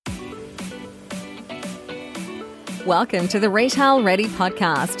Welcome to the Retail Ready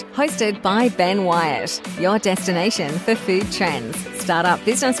podcast, hosted by Ben Wyatt, your destination for food trends, startup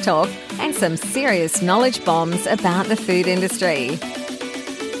business talk, and some serious knowledge bombs about the food industry.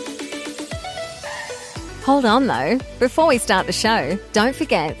 Hold on though, before we start the show, don't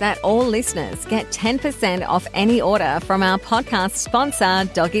forget that all listeners get 10% off any order from our podcast sponsor,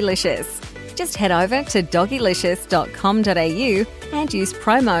 Doggylicious. Just head over to doggylicious.com.au and use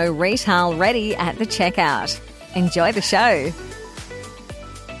promo Retail Ready at the checkout. Enjoy the show.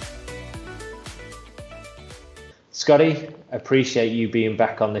 Scotty, appreciate you being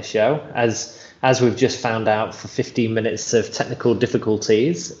back on the show. As we've just found out, for 15 minutes of technical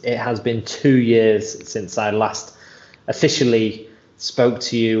difficulties, it has been 2 years since I last officially spoke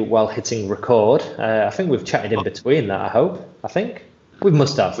to you while hitting record. I think we've chatted in between that, I think. We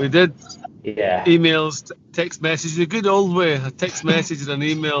must have. We did. Yeah. Emails, text messages, a good old way, a text message and an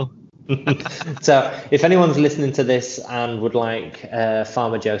email. So if anyone's listening to this and would like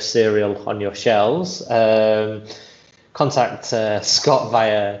Farmer Joe cereal on your shelves, contact Scott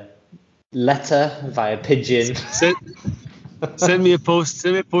via letter, via pigeon. Send me a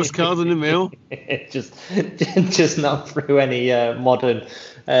postcard in the mail. just not through any modern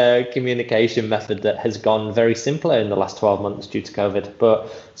communication method that has gone very simpler in the last 12 months due to COVID. But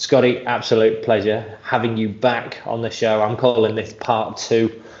Scotty, absolute pleasure having you back on the show. I'm calling this part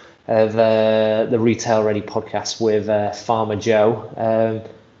 2 of the Retail Ready podcast with Farmer Joe.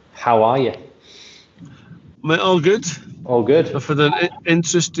 How are you? All good. All good. For the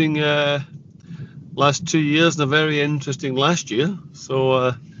interesting last 2 years and a very interesting last year.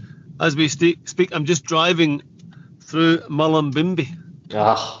 So as we speak, I'm just driving through Mullumbimby.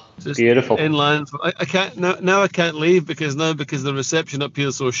 Ah, just beautiful. Inland. I can't now. I can't leave because the reception up here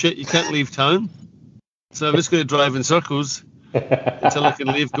is so shit. You can't leave town. So I'm just going to drive in circles until I can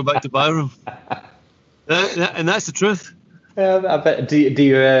leave, go back to Byram. And that's the truth. I bet. Do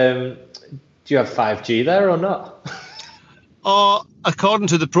you have 5G there or not? According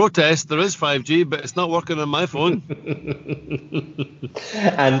to the protest, there is 5G, but it's not working on my phone.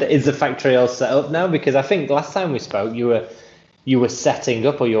 And is the factory all set up now? Because I think last time we spoke, you were setting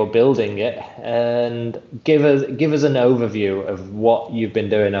up or you're building it. And give us an overview of what you've been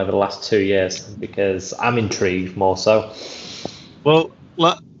doing over the last 2 years, because I'm intrigued more so. Well,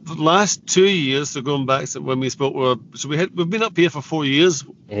 the last 2 years, so going back to when we spoke, we've been up here for 4 years.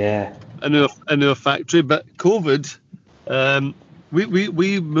 Yeah. In our factory, but COVID.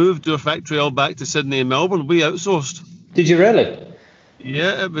 We moved our factory all back to Sydney and Melbourne. We outsourced. Did you really?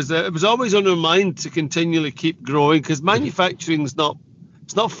 Yeah, it was always on our mind to continually keep growing because manufacturing's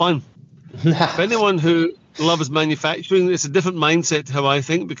it's not fun. If anyone who loves manufacturing, it's a different mindset to how I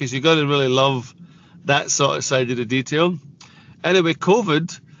think, because you got to really love that sort of side of the detail. Anyway,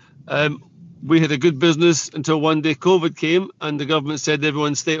 COVID, we had a good business until one day COVID came and the government said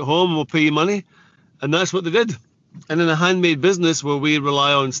everyone stay at home and we'll pay you money, and that's what they did. And in a handmade business where we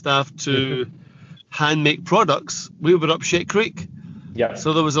rely on staff to hand make products, we were up shit creek. Yeah.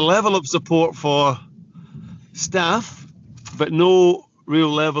 So there was a level of support for staff, but no real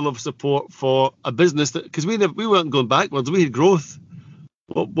level of support for a business because we weren't going backwards. We had growth.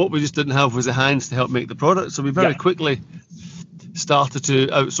 What we just didn't have was the hands to help make the product. So we very quickly started to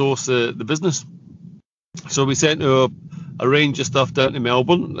outsource the business. So we sent a range of stuff down to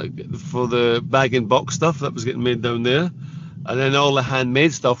Melbourne, like for the bag and box stuff that was getting made down there, and then all the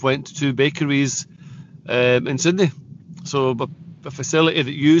handmade stuff went to 2 bakeries in Sydney. So a facility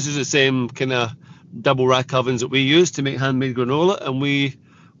that uses the same kind of double rack ovens that we use to make handmade granola, and we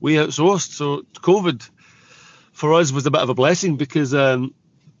outsourced. So COVID for us was a bit of a blessing because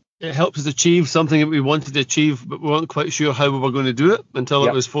it helped us achieve something that we wanted to achieve, but we weren't quite sure how we were going to do it until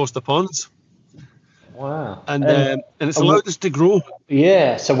it was forced upon us. Wow. And it's allowed us to grow.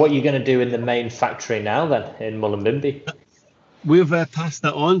 Yeah. So what are you going to do in the main factory now then in Mullumbimby? We've passed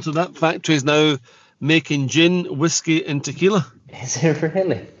that on. So that factory is now making gin, whiskey and tequila. Is it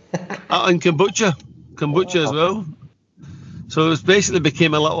really? And kombucha as well. So it basically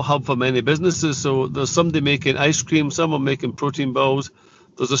became a little hub for many businesses. So there's somebody making ice cream, someone making protein balls.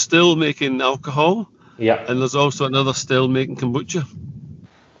 There's a still making alcohol. Yeah. And there's also another still making kombucha.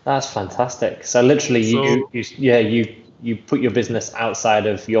 That's fantastic. So literally, you put your business outside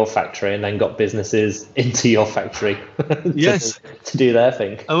of your factory and then got businesses into your factory to do their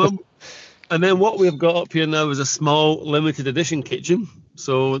thing. And then what we've got up here now is a small limited edition kitchen.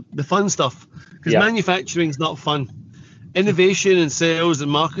 So the fun stuff, because manufacturing is not fun. Innovation and sales and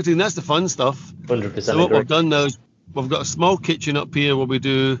marketing, that's the fun stuff. 100%. So what we've done now is we've got a small kitchen up here where we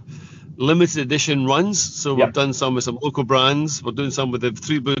do limited edition runs. So we've done some with some local brands. We're doing some with the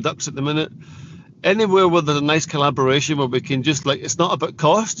Three Blue Ducks at the minute. anywhere where there's a nice collaboration where we can just it's not about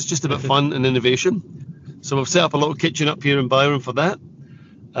cost, it's just about fun and innovation. So we've set up a little kitchen up here in Byron for that.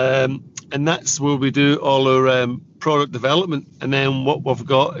 And that's where we do all our product development. And then what we've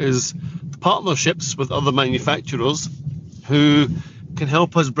got is partnerships with other manufacturers who can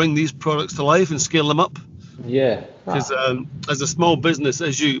help us bring these products to life and scale them up. Yeah. Because as a small business,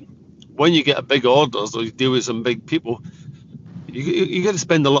 when you get big orders or you deal with some big people, you got to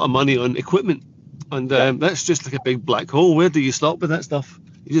spend a lot of money on equipment. And that's just like a big black hole. Where do you stop with that stuff?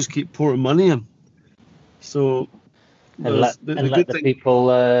 You just keep pouring money in. So... And let the people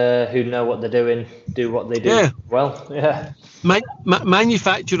who know what they're doing do what they do. Yeah. Well, yeah.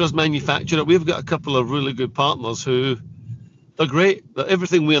 Manufacturers manufacture. We've got a couple of really good partners who they're great. They're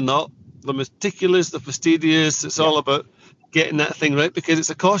everything we're not. They're meticulous. They're fastidious. It's all about getting that thing right because it's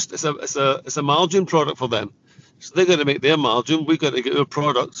a cost. It's a margin product for them. So they've got to make their margin. We've got to get our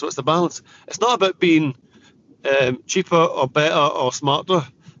product. So it's the balance. It's not about being cheaper or better or smarter.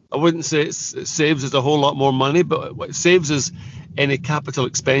 I wouldn't say it saves us a whole lot more money, but what it saves us any capital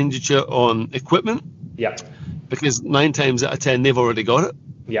expenditure on equipment. Yeah. Because 9 times out of 10, they've already got it.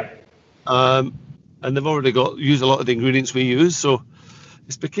 Yeah. And they've already used a lot of the ingredients we use, so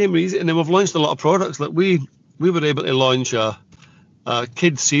it's became easy. And then we've launched a lot of products. Like we were able to launch a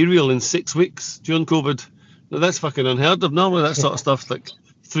kid cereal in 6 weeks during COVID. Now that's fucking unheard of. Normally that sort of stuff's like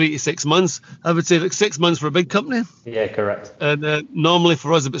 3 to 6 months. I would say like 6 months for a big company. Yeah, correct. And normally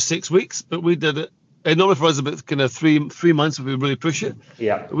for us about 6 weeks, but we did it. And normally for us about kind of three months if we really push it.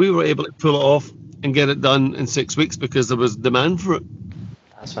 Yeah. We were able to pull it off and get it done in 6 weeks because there was demand for it.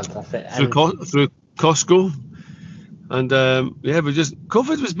 That's fantastic. Through Costco. And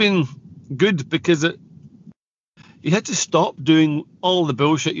COVID has been good because you had to stop doing all the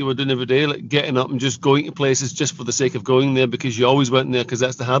bullshit you were doing every day, like getting up and just going to places just for the sake of going there because you always went there because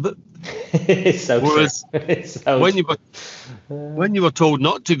that's the habit. It's so Whereas true. It's so when you were told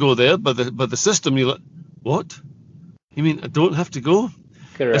not to go there by the system, you're like, what? You mean I don't have to go?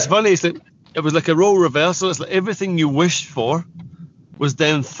 Correct. It's funny. It was like a role reversal. It's like everything you wished for was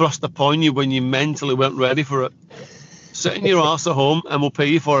then thrust upon you when you mentally weren't ready for it. Sit in your arse at home and we'll pay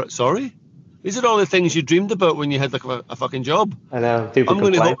you for it. Sorry? These are all the things you dreamed about when you had like a fucking job. I know. People I'm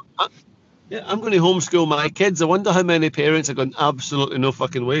going complain. to homeschool my kids. I wonder how many parents are going, absolutely no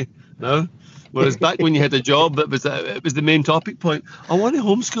fucking way. No. Whereas back when you had a job, it was the main topic point. I want to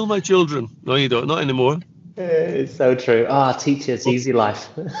homeschool my children. No, you don't. Not anymore. It's so true. Teachers, easy life.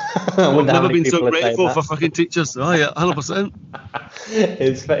 I've never been so grateful for fucking teachers. Oh yeah, 100%.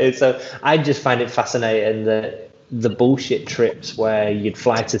 It's so. I just find it fascinating that the bullshit trips where you'd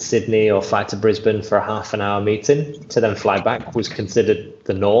fly to Sydney or fly to Brisbane for a half an hour meeting to then fly back was considered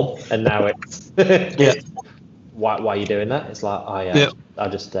the norm, and now it's why are you doing that? It's like I'll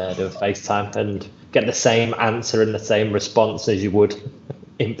just do a FaceTime and get the same answer and the same response as you would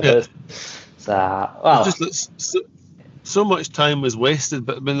in person. So much time was wasted,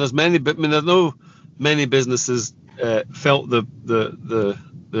 but I know many businesses felt the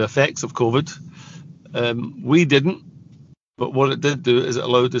effects of COVID. We didn't, but what it did do is it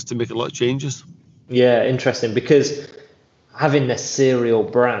allowed us to make a lot of changes. Yeah, interesting, because having this cereal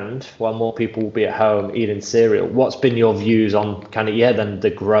brand while more people will be at home eating cereal, what's been your views on kind of then the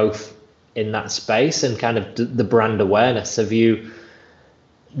growth in that space and kind of the brand awareness?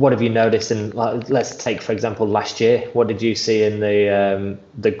 What have you noticed in, let's take for example last year, what did you see in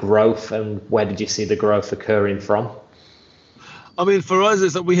the growth, and where did you see the growth occurring from? I mean, for us,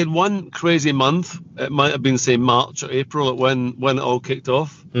 it's that we had one crazy month. It might have been, say, March or April when it all kicked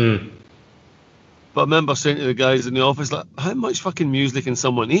off. Mm. But I remember saying to the guys in the office, like, how much fucking muesli can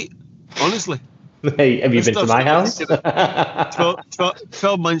someone eat? Honestly. Hey, have you been to my house?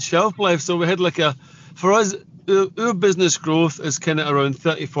 12 months shelf life. So we had for us, our business growth is kind of around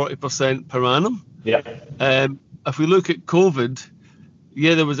 30-40% per annum. Yeah. If we look at COVID,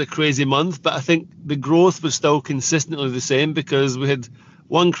 there was a crazy month, but I think the growth was still consistently the same because we had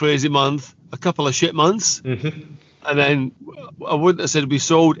one crazy month, a couple of shit months, and then I wouldn't have said we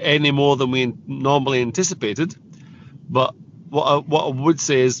sold any more than we normally anticipated. But what I would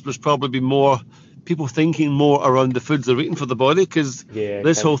say is there's probably more people thinking more around the foods they're eating for the body, because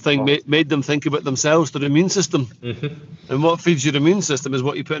this whole thing made them think about themselves, their immune system. And what feeds your immune system is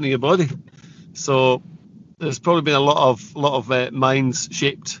what you put in your body. So there's probably been a lot of minds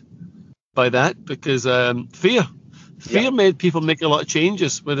shaped by that, because fear made people make a lot of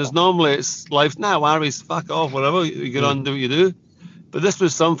changes, whereas normally it's life, worries, fuck off, whatever, you get on, do what you do. But this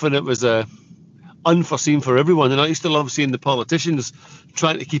was something that was unforeseen for everyone. And I used to love seeing the politicians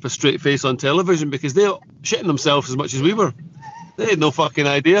trying to keep a straight face on television, because they're shitting themselves as much as we were. They had no fucking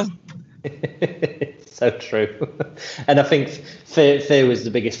idea. So true. And I think fear was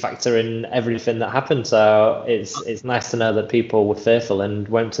the biggest factor in everything that happened. So it's nice to know that people were fearful and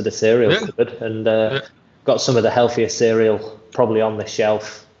went to the cereal cupboard and got some of the healthier cereal probably on the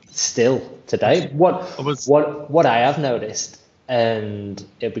shelf still today. What I have noticed, and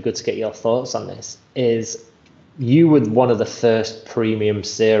it'd be good to get your thoughts on this, is you were one of the first premium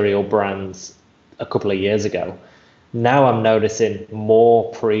cereal brands a couple of years ago. Now I'm noticing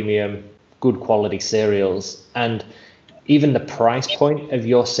more premium, good quality cereals, and even the price point of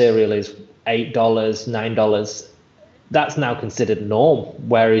your cereal is $8, $9. That's now considered norm,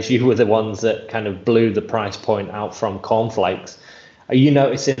 whereas you were the ones that kind of blew the price point out from cornflakes. Are you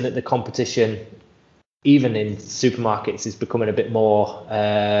noticing that the competition, even in supermarkets, is becoming a bit more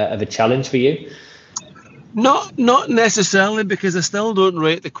of a challenge for you? Not necessarily, because I still don't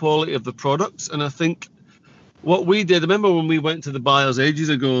rate the quality of the products, and I think what we did, remember when we went to the buyers ages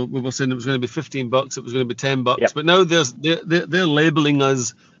ago, we were saying it was going to be $15, it was going to be $10, but now they're labeling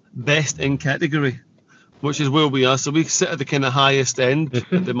us best in category, which is where we are. So we sit at the kind of highest end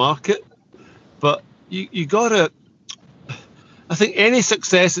of the market. But you gotta, I think any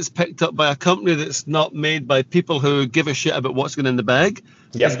success that's picked up by a company that's not made by people who give a shit about what's going in the bag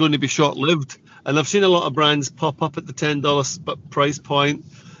is going to be short-lived. And I've seen a lot of brands pop up at the $10 price point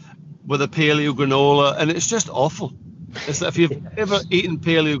with a paleo granola, and it's just awful. It's like if you've ever eaten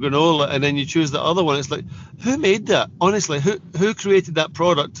paleo granola and then you choose the other one, it's like, who made that? Honestly, who created that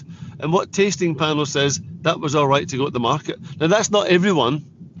product? And what tasting panel says that was all right to go to the market? Now, that's not everyone.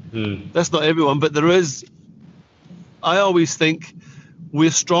 That's not everyone, but there is. I always think we're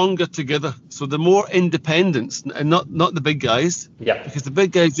stronger together. So the more independence, and not the big guys, because the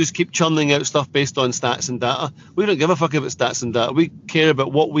big guys just keep churning out stuff based on stats and data. We don't give a fuck about stats and data. We care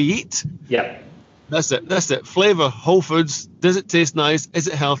about what we eat. That's it. Flavor, whole foods. Does it taste nice? Is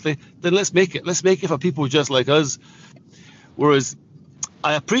it healthy? Then let's make it. Let's make it for people just like us. Whereas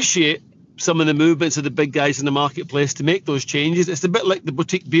I appreciate some of the movements of the big guys in the marketplace to make those changes. It's a bit like the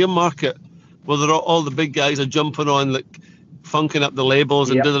boutique beer market, where all the big guys are jumping on, like funking up the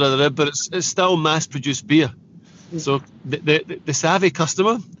labels and but it's still mass-produced beer. So the savvy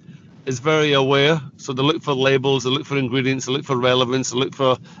customer is very aware. So they look for labels, they look for ingredients, they look for relevance, they look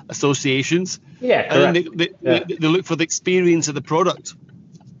for associations. And then they look for the experience of the product.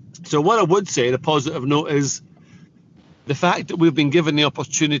 So what I would say, the positive note, is the fact that we've been given the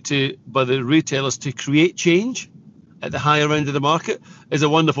opportunity by the retailers to create change at the higher end of the market is a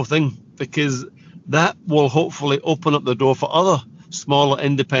wonderful thing, because that will hopefully open up the door for other smaller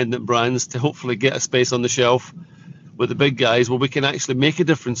independent brands to hopefully get a space on the shelf with the big guys where we can actually make a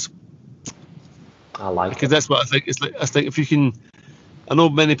difference. I like because that's what I think. It's like, I think if you can, I know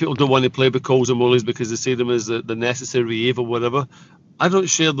many people don't want to play with Coles and Woolies because they see them as the necessary evil, whatever. I don't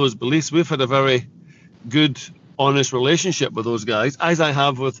share those beliefs. We've had a very good, honest relationship with those guys, as I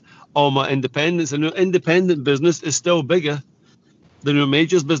have with all my independents, and your independent business is still bigger than your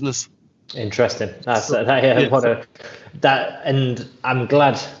majors business. Interesting. And I'm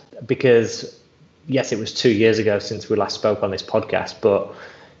glad, because yes, it was 2 years ago since we last spoke on this podcast, but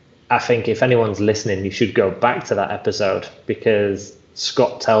I think if anyone's listening, you should go back to that episode, because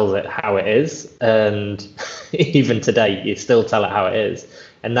Scott tells it how it is, and even today you still tell it how it is,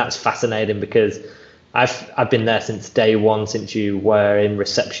 and that's fascinating, because I've been there since day one, since you were in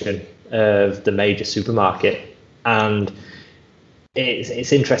reception of the major supermarket, and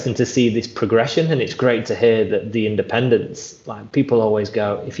it's interesting to see this progression, and it's great to hear that the independents, like, people always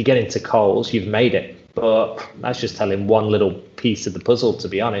go, if you get into Coles, you've made it, but that's just telling one little piece of the puzzle, to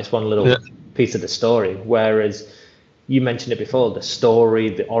be honest, one little piece of the story. Whereas you mentioned it before, the story,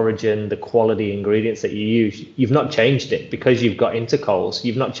 the origin, the quality ingredients that you use, you've not changed it because you've got into Coles.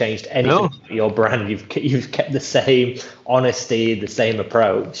 You've not changed anything about your brand. You've kept the same honesty, the same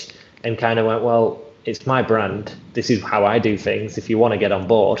approach, and kind of went, well, it's my brand. This is how I do things. If you want to get on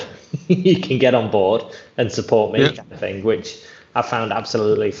board, you can get on board and support me, kind of thing, which I found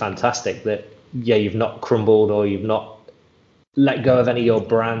absolutely fantastic. That, you've not crumbled or you've not let go of any of your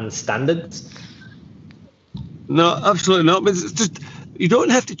brand standards. No, absolutely not. But it's just, you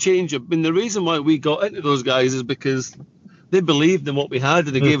don't have to change it. I mean, the reason why we got into those guys is because they believed in what we had,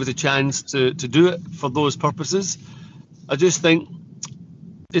 and they gave us a chance to do it for those purposes. I just think,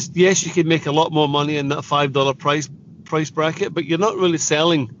 yes, you can make a lot more money in that $5 price bracket, but you're not really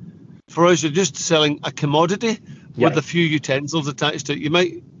selling. For us, you're just selling a commodity with a few utensils attached to it.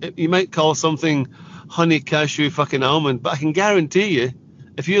 You might call something honey, cashew, fucking almond, but I can guarantee you,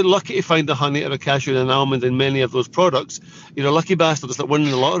 if you're lucky to find a honey or a cashew and an almond in many of those products, you're a lucky bastard. It's like winning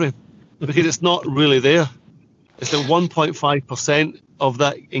the lottery, because it's not really there. It's like 1.5% of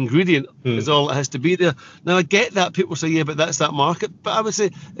that ingredient is all it has to be there. Now, I get that people say, yeah, but that's that market. But I would say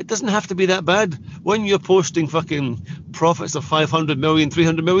it doesn't have to be that bad. When you're posting fucking profits of 500 million,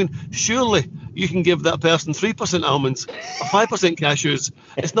 300 million, surely you can give that person 3% almonds or 5% cashews.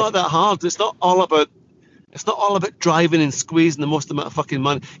 It's not that hard. It's not all about driving and squeezing the most amount of fucking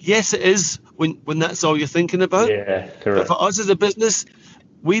money. Yes, it is when that's all you're thinking about. Yeah, correct. But for us as a business,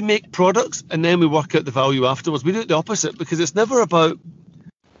 we make products and then we work out the value afterwards. We do it the opposite because it's never about.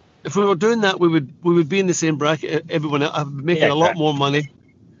 If we were doing that, we would be in the same bracket. Everyone else, making a lot more money.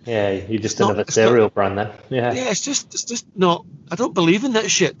 Yeah, you're just another cereal brand then. Yeah. Yeah, it's just not. I don't believe in that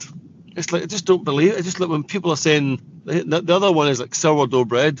shit. It's like I just don't believe it. It's just like when people are saying the other one is like sourdough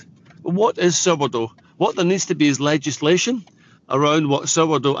bread. But what is sourdough? What there needs to be is legislation around what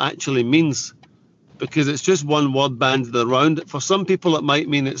sourdough actually means. Because it's just one word banded around. For some people, it might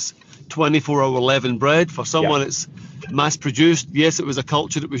mean it's 24-hour leavened bread. For someone, it's mass-produced. Yes, it was a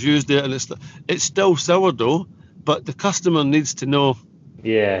culture that was used there, and it's still sourdough, but the customer needs to know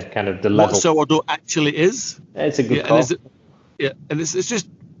kind of the level. What sourdough actually is. It's a good call. And it's just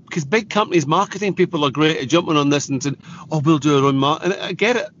because big companies, marketing people are great at jumping on this and saying, oh, we'll do our own marketing. And I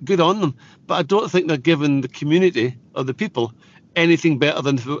get it, good on them, but I don't think they're giving the community or the people anything better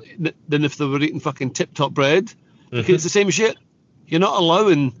than if they were eating fucking tip-top bread, because it's the same shit. You're not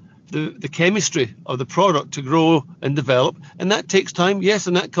allowing the chemistry of the product to grow and develop, and that takes time, yes,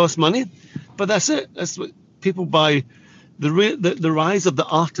 and that costs money, but that's it. That's what people buy. The rise of the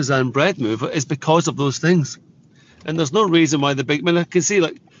artisan bread mover is because of those things, and there's no reason why the big. I mean, I can see,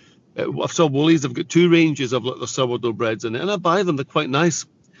 like, I saw Woolies have got 2 ranges of like the sourdough breads in it, and I buy them. They're quite nice,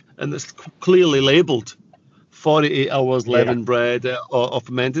 and it's clearly labelled 48 hours leavened bread or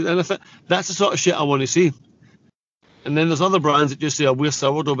fermented, and I think that's the sort of shit I want to see. And then there's other brands that just say, oh, we're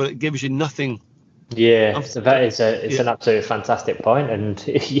sourdough, but it gives you nothing. Yeah, so that is an absolutely fantastic point. And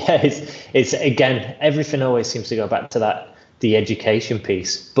it's again, everything always seems to go back to the education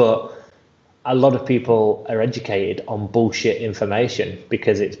piece, but a lot of people are educated on bullshit information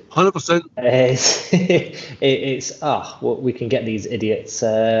because it's 100%. We can get these idiots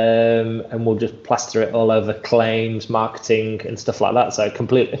and we'll just plaster it all over claims, marketing, and stuff like that. So I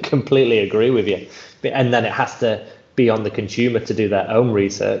completely agree with you. And then it has to be on the consumer to do their own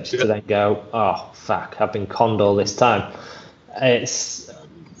research to then go, oh fuck, I've been conned all this time. It's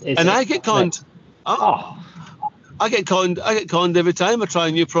and I get conned. I get conned every time I try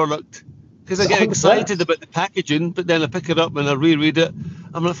a new product. Because I get excited about the packaging, but then I pick it up and I reread it.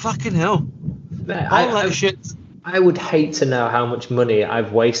 I'm like, fucking hell. All that shit. I would hate to know how much money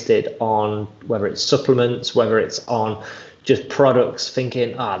I've wasted on whether it's supplements, whether it's on just products,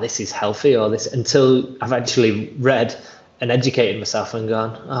 thinking, this is healthy or this, until I've actually read and educated myself and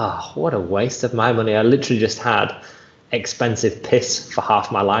gone, what a waste of my money. I literally just had expensive piss for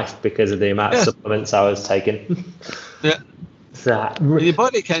half my life because of the amount of supplements I was taking. Yeah. Your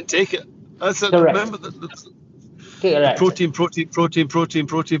body can't take it. Remember the protein.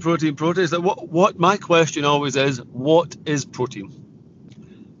 Is that what my question always is? What is protein?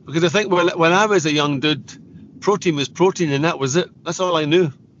 Because I think when I was a young dude, protein was protein, and that was it. That's all I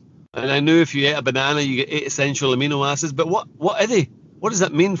knew. And I knew if you ate a banana, you get 8 essential amino acids. But what are they? What does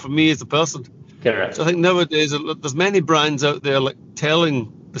that mean for me as a person? Correct. So I think nowadays there's many brands out there like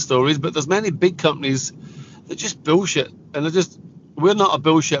telling the stories, but there's many big companies that just bullshit, and they're just. We're not a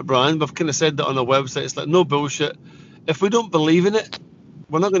bullshit brand. We've kind of said that on our website. It's like, no bullshit. If we don't believe in it,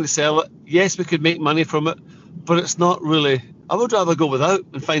 we're not going to sell it. Yes, we could make money from it, but it's not really. I would rather go without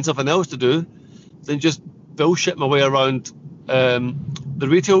and find something else to do than just bullshit my way around the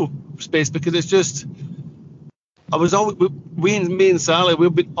retail space, because it's just. I was always me and Sally.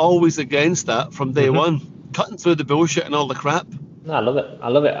 We've been always against that from day one, cutting through the bullshit and all the crap. No, I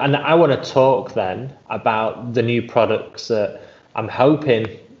love it, and I want to talk then about the new products that. I'm hoping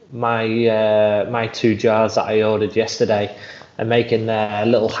my 2 jars that I ordered yesterday are making their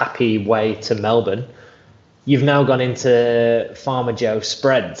little happy way to Melbourne. You've now gone into Farmer Joe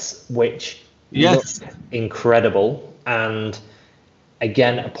spreads, which look incredible. And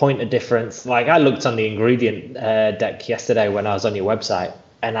again, a point of difference. Like, I looked on the ingredient deck yesterday when I was on your website,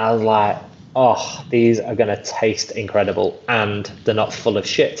 and I was like, these are going to taste incredible, and they're not full of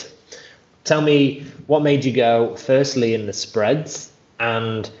shit. Tell me what made you go firstly in the spreads,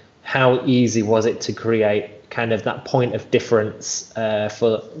 and how easy was it to create kind of that point of difference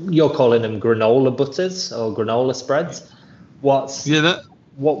for, you're calling them granola butters or granola spreads. What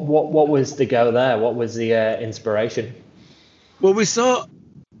was the go there? What was the inspiration? Well, we've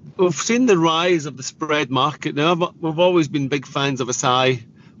seen the rise of the spread market. Now, we've always been big fans of Acai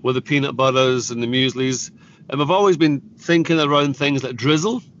with the peanut butters and the mueslis. And we've always been thinking around things like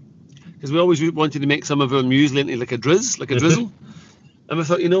drizzle, because we always wanted to make some of our muesli into like a drizzle. And we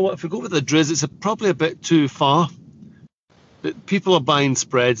thought, you know what, if we go with the drizz, it's probably a bit too far. But people are buying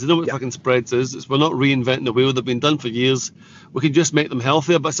spreads. They know what fucking spreads is. We're not reinventing the wheel. They've been done for years. We can just make them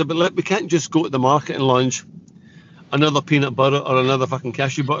healthier. But I said, but we can't just go to the market and launch another peanut butter or another fucking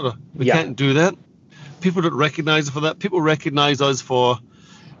cashew butter. We can't do that. People don't recognise us for that. People recognise us for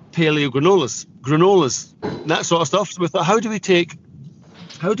paleo granolas, that sort of stuff. So we thought, how do we take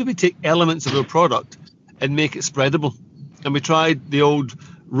elements of our product and make it spreadable? And we tried the old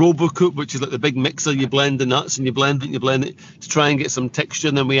RoboCoop, which is like the big mixer. You blend the nuts and you blend it to try and get some texture.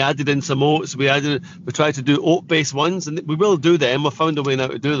 And then we added in some oats. We tried to do oat-based ones, and we will do them. We found a way now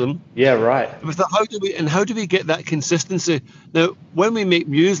to do them. Yeah, right. And we thought, how do we get that consistency? Now, when we make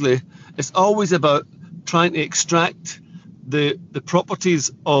muesli, it's always about trying to extract the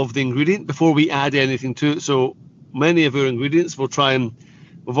properties of the ingredient before we add anything to it. So many of our ingredients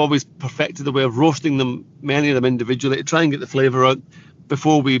we've always perfected the way of roasting them, many of them individually, to try and get the flavour out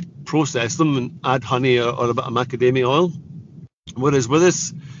before we process them and add honey or a bit of macadamia oil. Whereas with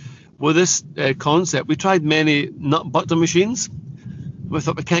this concept, we tried many nut butter machines. We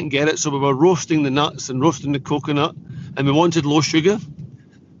thought we can't get it, so we were roasting the nuts and roasting the coconut, and we wanted low sugar.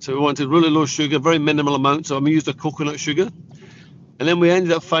 So we wanted really low sugar, very minimal amounts. So we used a coconut sugar. And then we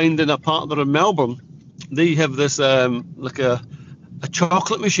ended up finding a partner in Melbourne. They have this like a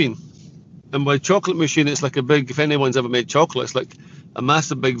chocolate machine. And by chocolate machine, it's like a big, if anyone's ever made chocolate, it's like a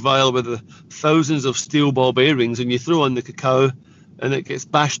massive big vial with thousands of steel ball bearings, and you throw on the cacao and it gets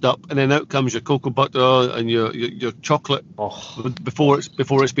bashed up, and then out comes your cocoa butter and your chocolate before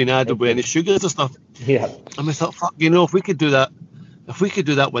it's been added with any sugars and stuff. Yeah. And we thought, fuck, if we could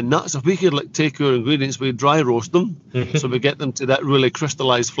do that with nuts, if we could like take our ingredients, we dry roast them, so we get them to that really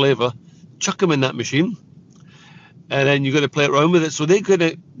crystallized flavour, chuck them in that machine, and then you got to play around with it. So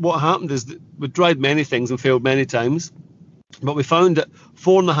what happened is that we tried many things and failed many times, but we found that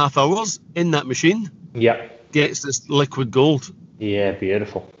 4.5 hours in that machine gets this liquid gold. Yeah,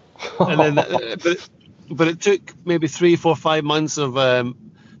 beautiful. And then, but it took maybe 3, 4, 5 months of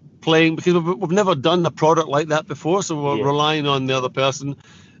playing, because we've never done a product like that before, so we're relying on the other person.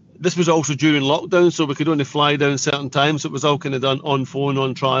 This was also during lockdown, so we could only fly down certain times, so it was all kind of done on phone,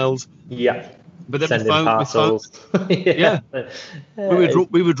 on trials. Yeah. But then we found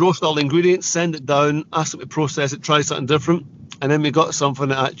we would roast all the ingredients, send it down, ask them to process it, try something different, and then we got something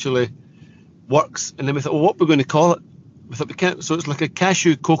that actually works. And then we thought, well, what we're going to call it? We thought we can't. So it's like a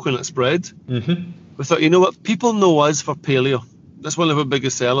cashew coconut spread. Mm-hmm. We thought, you know what? People know us for paleo. That's one of our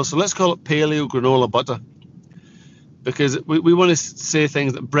biggest sellers. So let's call it paleo granola butter, because we want to say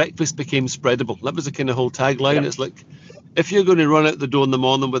things that breakfast became spreadable. That was the kind of whole tagline. Yep. It's like, if you're going to run out the door in the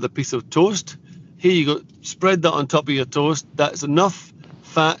morning with a piece of toast, here you go, spread that on top of your toast. That's enough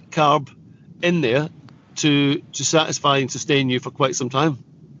fat, carb in there to satisfy and sustain you for quite some time.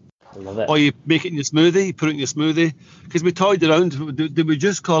 I love it. Or you make it in your smoothie, you put it in your smoothie. Because we toyed around, did we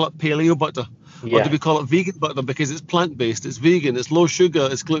just call it paleo butter? Or do we call it vegan butter because it's plant-based, it's vegan, it's low sugar,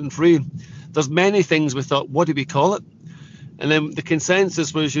 it's gluten-free? There's many things we thought, what do we call it? And then the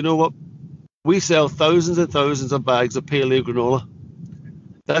consensus was, you know what? We sell thousands and thousands of bags of paleo granola.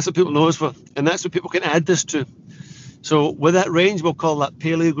 That's what people know us for, and that's what people can add this to. So with that range, we'll call that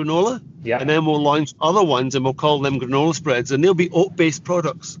paleo granola, and then we'll launch other ones, and we'll call them granola spreads, and they'll be oat-based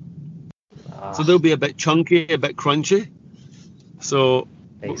products. So they'll be a bit chunky, a bit crunchy. So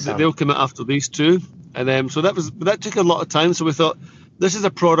they'll come out after these two, and so that took a lot of time. So we thought, this is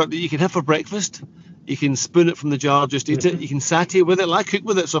a product that you can have for breakfast. You can spoon it from the jar, just eat it. You can satay with it. I cook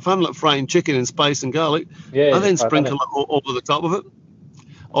with it. So if I'm like frying chicken in spice and garlic, I then sprinkle it over the top of it.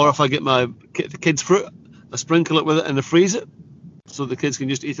 Or if I get the kids' fruit, I sprinkle it with it and I freeze it, so the kids can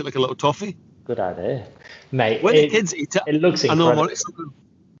just eat it like a little toffee. Good idea, mate. When the kids eat it, it looks incredible.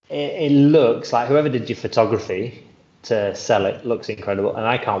 It looks like whoever did your photography to sell it looks incredible, and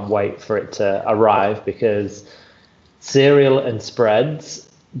I can't wait for it to arrive, because cereal and spreads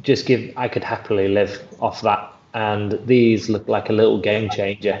I could happily live off that, and these look like a little game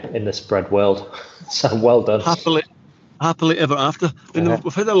changer in the spread world. So well done. Happily ever after. And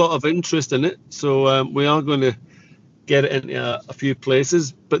we've had a lot of interest in it, so we are going to get it into a few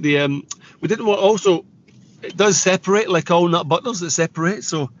places. But we didn't want, also, it does separate like all nut butters. It separates,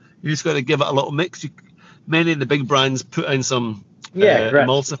 so you just got to give it a little mix. Many of the big brands put in some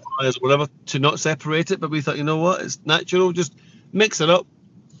emulsifiers or whatever to not separate it, but we thought, you know what, it's natural, just mix it up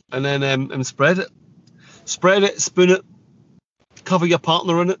and then and spread it, spoon it, cover your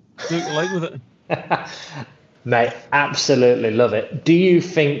partner in it, do what you like with it. Mate, absolutely love it. Do you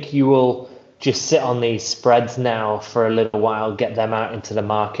think you will just sit on these spreads now for a little while, get them out into the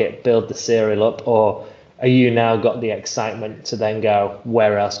market, build the cereal up, or are you now got the excitement to then go,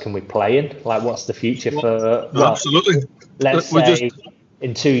 where else can we play in? Like, what's the future for? Well, absolutely. Let's say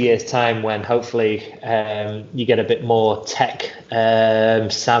in 2 years' time, when hopefully you get a bit more tech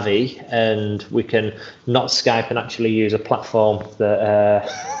savvy, and we can not Skype and actually use a platform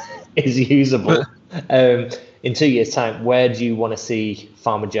that is usable. In 2 years' time, where do you want to see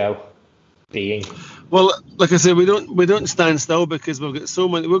Farmer Joe being? Well, like I said, we don't stand still, because we've got so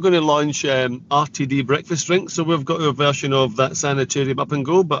many. We're going to launch RTD breakfast drinks, so we've got a version of that Sanitarium Up and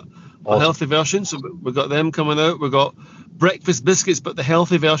Go, but a healthy version. So we've got them coming out. We've got breakfast biscuits, but the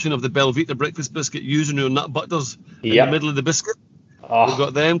healthy version of the Belvita breakfast biscuit using your nut butters in the middle of the biscuit. We've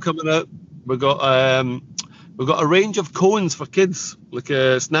got them coming out. We've got a range of cones for kids, like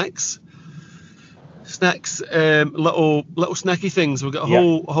snacks, little snacky things. We've got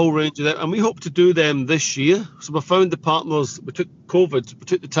a whole range of them, and we hope to do them this year. So we found the partners. We took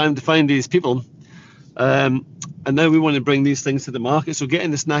the time to find these people, and now we want to bring these things to the market. So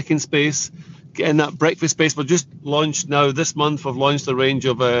getting the snacking space, getting that breakfast space. We've just launched now this month. We've launched a range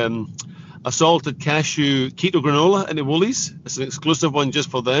of a salted cashew keto granola in the Woolies. It's an exclusive one just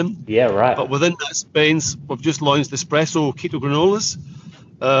for them. Yeah, right. But within that space, we've just launched espresso keto granolas.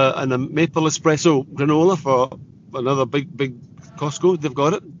 And a maple espresso granola for another big Costco. They've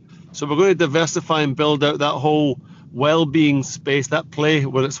got it. So we're going to diversify and build out that whole well-being space, that play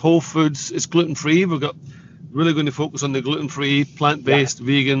where it's whole foods, it's gluten-free. We've got really going to focus on the gluten-free, plant-based,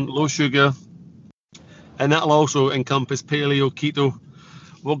 vegan, low sugar, and that'll also encompass paleo, keto.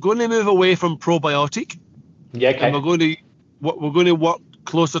 We're going to move away from probiotic. Yeah, okay. And we're going to work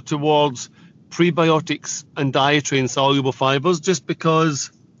closer towards prebiotics and dietary and soluble fibers, just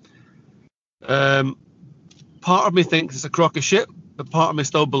because part of me thinks it's a crock of shit, but part of me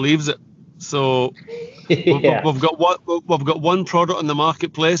still believes it. So we've got one product in the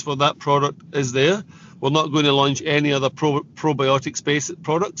marketplace where that product is there. We're not going to launch any other probiotic space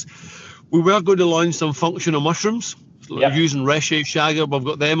products. We were going to launch some functional mushrooms using Reshe Shaga. We've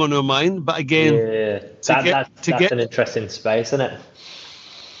got them on our mind, but again, that's an interesting space, isn't it?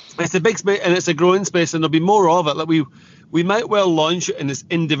 It's a big space and it's a growing space, and there'll be more of it. Like we might well launch it in its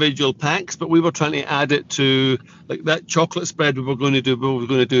individual packs, but we were trying to add it to like that chocolate spread we were going to do. We were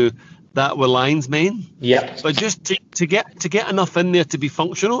going to do that with lion's mane. Yeah. But just to get enough in there to be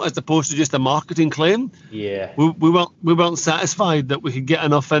functional, as opposed to just a marketing claim. Yeah. We weren't satisfied that we could get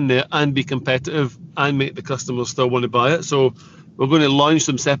enough in there and be competitive and make the customers still want to buy it. So we're going to launch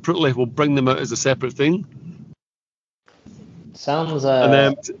them separately. We'll bring them out as a separate thing. Sounds.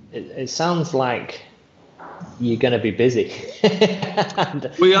 It sounds like you're going to be busy.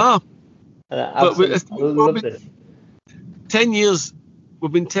 We are. But 10 years.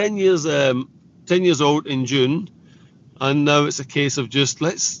 We've been 10 years old in June, and now it's a case of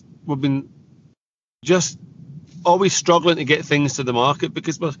we've been just always struggling to get things to the market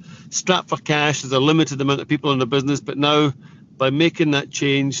because we're strapped for cash. There's a limited amount of people in the business, but now by making that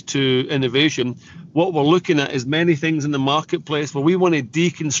change to innovation, what we're looking at is many things in the marketplace where we want to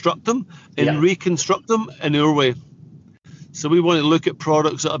deconstruct them and reconstruct them in our way. So we want to look at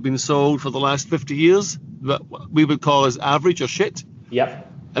products that have been sold for the last 50 years that we would call as average or shit.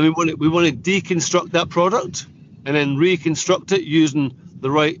 Yep. And we want to deconstruct that product and then reconstruct it using the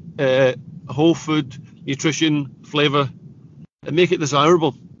right whole food, nutrition, flavour, and make it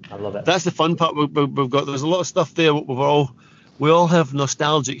desirable. I love it. That's the fun part we've got. There's a lot of stuff there we all have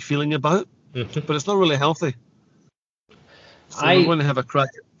nostalgic feeling about, but it's not really healthy. So we're going to have a crack.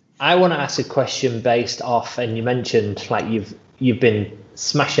 I want to ask a question based off, and you mentioned like you've been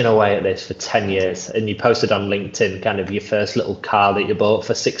smashing away at this for 10 years, and you posted on LinkedIn kind of your first little car that you bought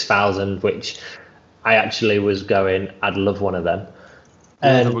for 6,000, which I actually was going, I'd love one of them.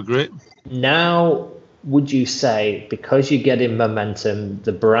 Yeah, they were great. Now, would you say because you're getting momentum,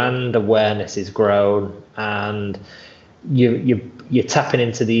 the brand awareness is grown, and you're tapping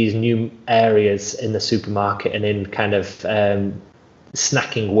into these new areas in the supermarket and in kind of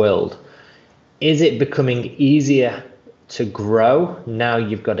snacking world, is it becoming easier to grow now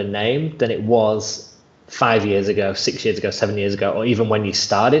you've got a name than it was 5 years ago, 6 years ago, 7 years ago, or even when you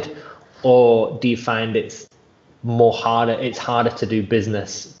started? Or do you find it's harder to do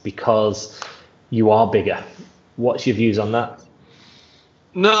business because you are bigger? What's your views on that?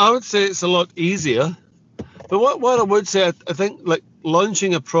 No, I would say it's a lot easier. But what I would say, I think like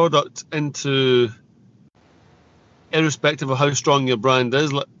launching a product into, irrespective of how strong your brand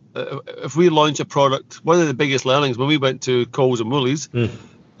is, like, if we launch a product, one of the biggest learnings when we went to Coles and Woolies,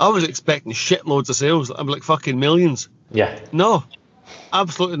 I was expecting shitloads of sales. I'm like fucking millions. Yeah. No,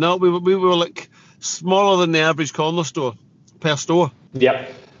 Absolutely not. We were like smaller than the average corner store per store.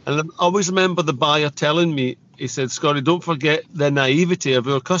 Yep. And I always remember the buyer telling me, he said, Scotty, don't forget the naivety of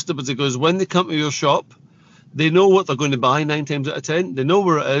our customers. He goes, when they come to your shop, they know what they're going to buy 9 times out of 10. They know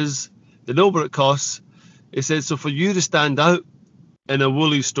where it is. They know what it costs. He said, so for you to stand out in a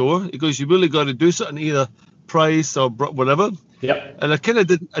Woolies store, he goes, you really got to do something, either price or whatever. Yep. And I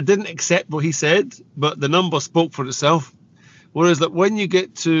didn't accept what he said, but the number spoke for itself. Whereas that when you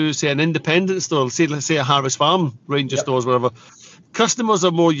get to, say, an independent store, let's say a Harvest Farm range of stores, whatever, customers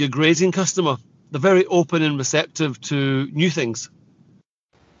are more your grazing customer. They're very open and receptive to new things.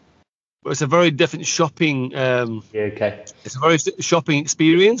 But it's a very different shopping. Okay. It's a very shopping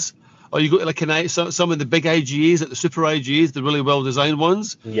experience. Or you go to like some of the big IGAs, like the super IGAs, the really well designed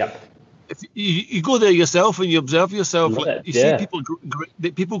ones. Yep. If you go there yourself and you observe yourself, see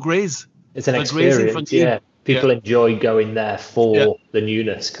people graze. It's an experience. Yeah. People enjoy going there for the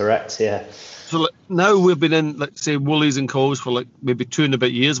newness. Correct. Yeah. So now we've been in, let's say, Woolies and Coles for like maybe 2 and a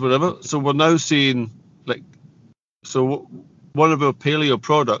bit years, whatever. So we're now seeing one of our paleo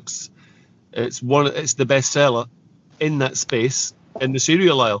products. It's the best seller in that space in the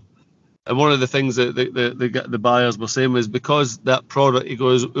cereal aisle. And one of the things that the buyers were saying was, because that product, it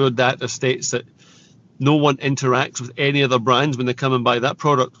goes, our data states that no one interacts with any other brands when they come and buy that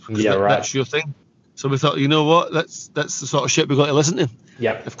product. That's your thing. So we thought, you know what, that's the sort of shit we've got to listen to.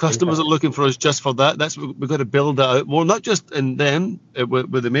 Yeah. If customers are looking for us just for that, we've got to build that out more, not just in them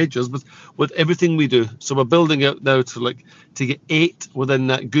with the majors, but with everything we do. So we're building out now to get 8 within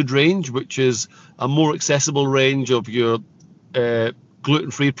that good range, which is a more accessible range of your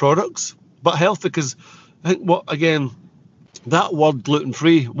gluten-free products, but healthy. Because I think that word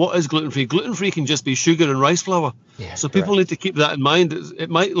gluten-free, what is gluten-free? Gluten-free can just be sugar and rice flour. Yeah, so people need to keep that in mind.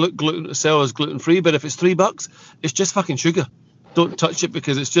 It might look sell as gluten-free, but if it's $3, it's just fucking sugar. Don't touch it,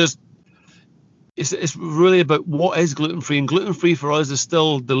 because it's really about what is gluten-free. And gluten-free for us is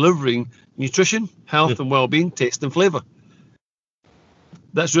still delivering nutrition, health and well-being, taste and flavour.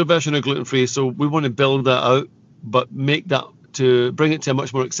 That's your version of gluten-free. So we want to build that out, but make that to bring it to a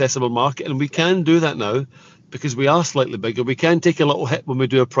much more accessible market. And we can do that now because we are slightly bigger. We can take a little hit when we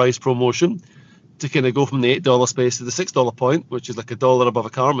do a price promotion to kind of go from the $8 space to the $6 point, which is like $1 above a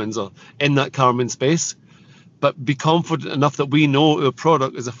Carmen's or in that Carmen space. But be confident enough that we know our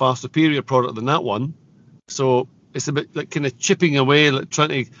product is a far superior product than that one. So it's a bit like kind of chipping away, like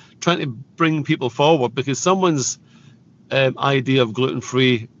trying to bring people forward, because someone's idea of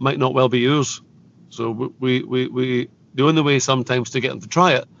gluten-free might not well be yours. So we the only way sometimes to get them to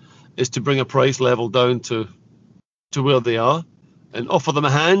try it is to bring a price level down to where they are and offer them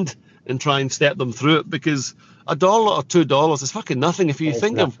a hand and try and step them through it, because $1 or $2 is fucking nothing if you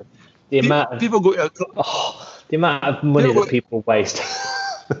think of the amount of people go. The amount of money that people waste.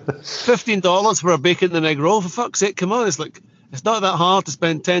 $15 for a bacon and egg roll, for fuck's sake, come on. It's not that hard to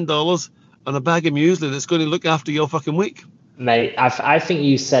spend $10 on a bag of muesli that's going to look after your fucking week. Mate, I think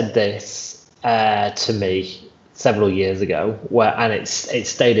you said this to me several years ago, and it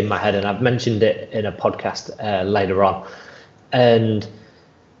stayed in my head, and I've mentioned it in a podcast later on. And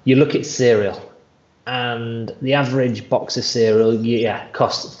you look at cereal, and the average box of cereal,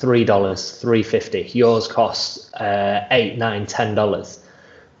 costs $3, $3.50. Yours costs $8, $9, $10.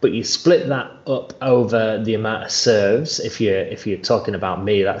 But you split that up over the amount of serves. If you're talking about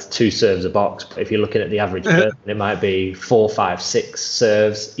me, that's 2 serves a box. But if you're looking at the average person, it might be 4, 5, 6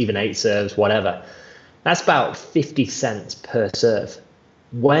 serves, even 8 serves, whatever. That's about 50 cents per serve.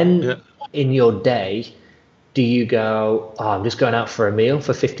 When in your day do you go, I'm just going out for a meal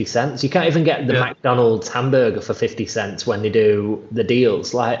for 50 cents? You can't even get the McDonald's hamburger for 50 cents when they do the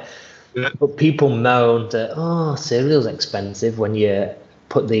deals. But people moan that, cereal's expensive when you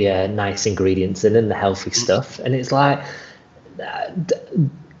put the nice ingredients in and the healthy stuff. And it's like,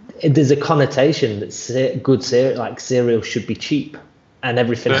 there's a connotation that good cereal, like cereal, should be cheap and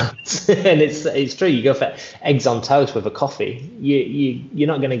everything else. And it's true. You go for eggs on toast with a coffee, you're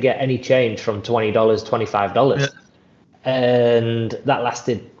not going to get any change from $20, $25. And that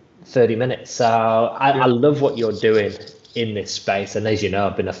lasted 30 minutes. So I love what you're doing in this space. And as you know,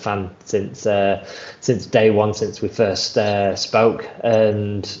 I've been a fan since day one, since we first spoke.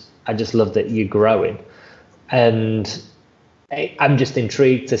 And I just love that you're growing. And I'm just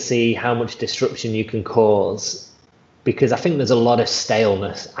intrigued to see how much disruption you can cause, because I think there's a lot of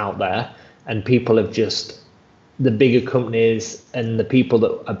staleness out there, and people have the bigger companies and the people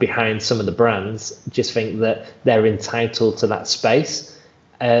that are behind some of the brands just think that they're entitled to that space.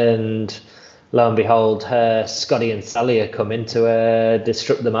 And lo and behold, Scotty and Sally are coming to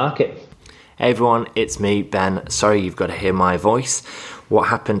disrupt the market. Hey everyone, it's me, Ben. Sorry you've got to hear my voice. What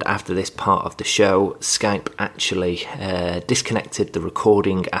happened after this part of the show, Skype actually disconnected the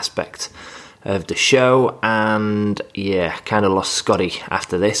recording aspect of the show, and kind of lost Scotty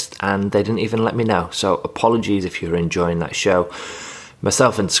after this, and they didn't even let me know. So apologies if you're enjoying that show.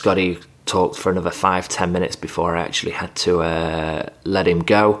 Myself and Scotty talked for another 5-10 minutes before I actually had to let him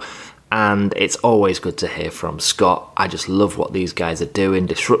go. And it's always good to hear from Scott. I just love what these guys are doing,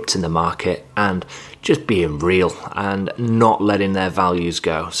 disrupting the market and just being real and not letting their values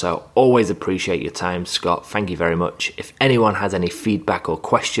go. So always appreciate your time, Scott. Thank you very much. If anyone has any feedback or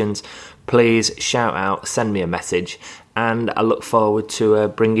questions, please shout out, send me a message. And I look forward to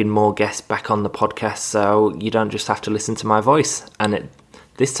bringing more guests back on the podcast so you don't just have to listen to my voice. And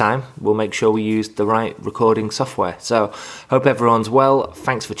this time, we'll make sure we use the right recording software. So, hope everyone's well.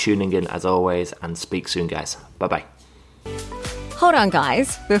 Thanks for tuning in as always, and speak soon, guys. Bye-bye. Hold on,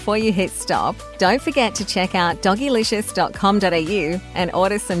 guys. Before you hit stop, don't forget to check out doggylicious.com.au and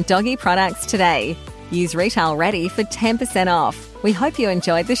order some doggy products today. Use Retail Ready for 10% off. We hope you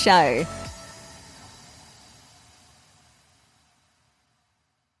enjoyed the show.